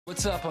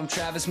What's up? I'm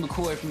Travis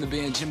McCoy from the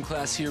band Gym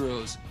Class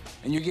Heroes,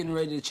 and you're getting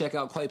ready to check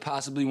out quite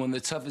possibly one of the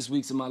toughest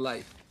weeks of my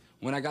life,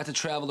 when I got to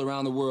travel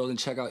around the world and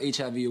check out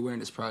HIV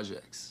awareness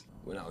projects.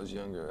 When I was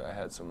younger, I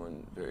had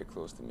someone very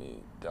close to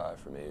me die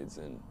from AIDS,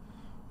 and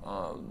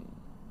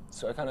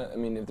so I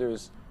mean, if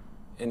there's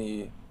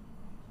any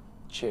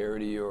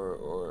charity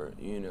or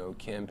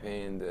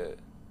campaign that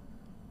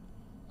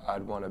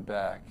I'd want to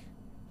back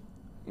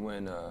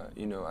when,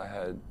 I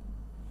had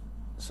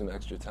some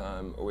extra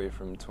time away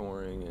from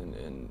touring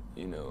and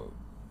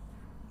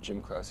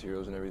Gym Class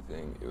Heroes and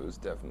everything, it was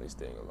definitely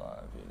staying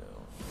alive,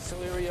 So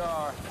here we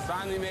are,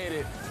 finally made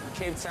it,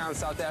 Cape Town,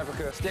 South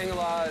Africa. Staying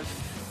alive,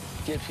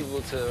 get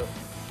people to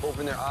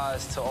open their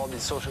eyes to all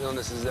these social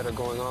illnesses that are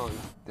going on.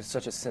 There's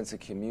such a sense of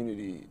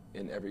community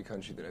in every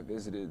country that I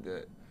visited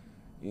that,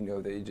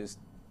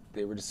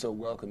 they were just so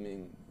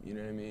welcoming, you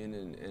know what I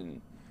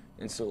mean,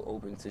 and so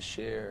open to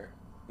share,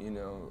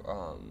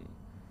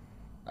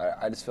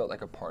 I just felt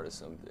like a part of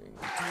something.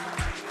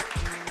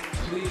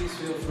 Please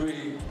feel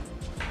free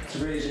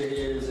to raise your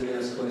hands and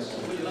ask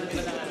questions.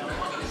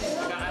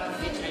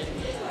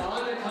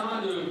 On the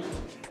condom,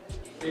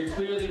 it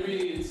clearly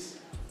reads,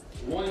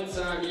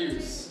 one-time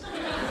use.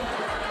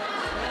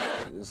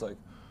 There's like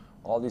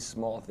all these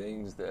small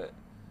things that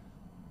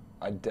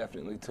I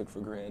definitely took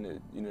for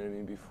granted, you know what I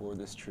mean, before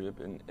this trip,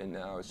 and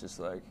now it's just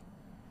like,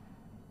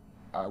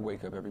 I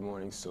wake up every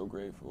morning so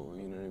grateful,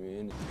 you know what I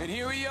mean? And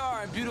here we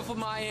are in beautiful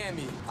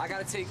Miami. I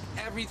gotta take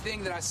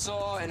everything that I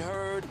saw and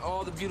heard,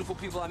 all the beautiful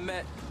people I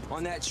met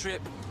on that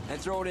trip,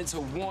 and throw it into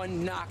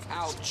one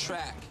knockout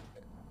track.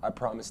 I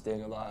promised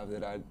Staying Alive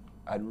that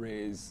I'd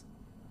raise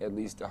at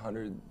least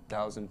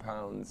 100,000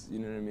 pounds, you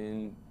know what I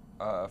mean,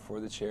 for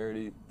the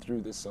charity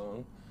through this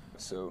song.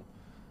 So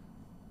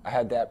I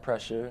had that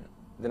pressure.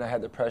 Then I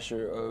had the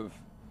pressure of,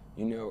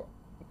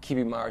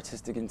 keeping my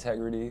artistic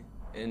integrity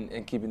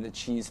and keeping the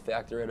cheese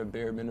factor at a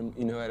bare minimum,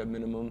 at a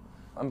minimum.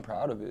 I'm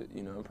proud of it,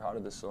 I'm proud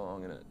of the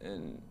song,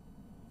 and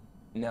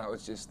now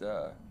it's just,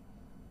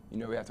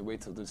 we have to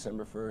wait till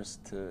December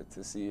 1st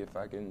to see if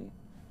I can,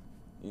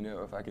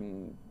 if I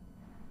can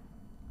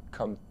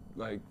come,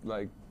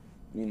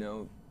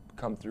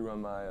 come through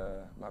on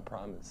my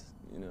promise,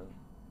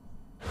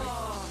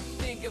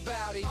 Think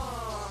about it,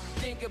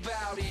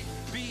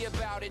 be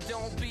about it,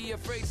 don't be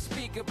afraid to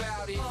speak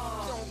about it,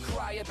 don't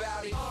cry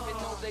about it,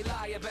 even though they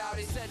lie about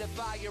it, set a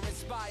fire,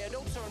 inspire,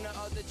 don't turn the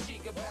other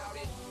cheek about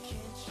it.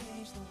 Can't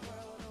change the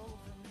world.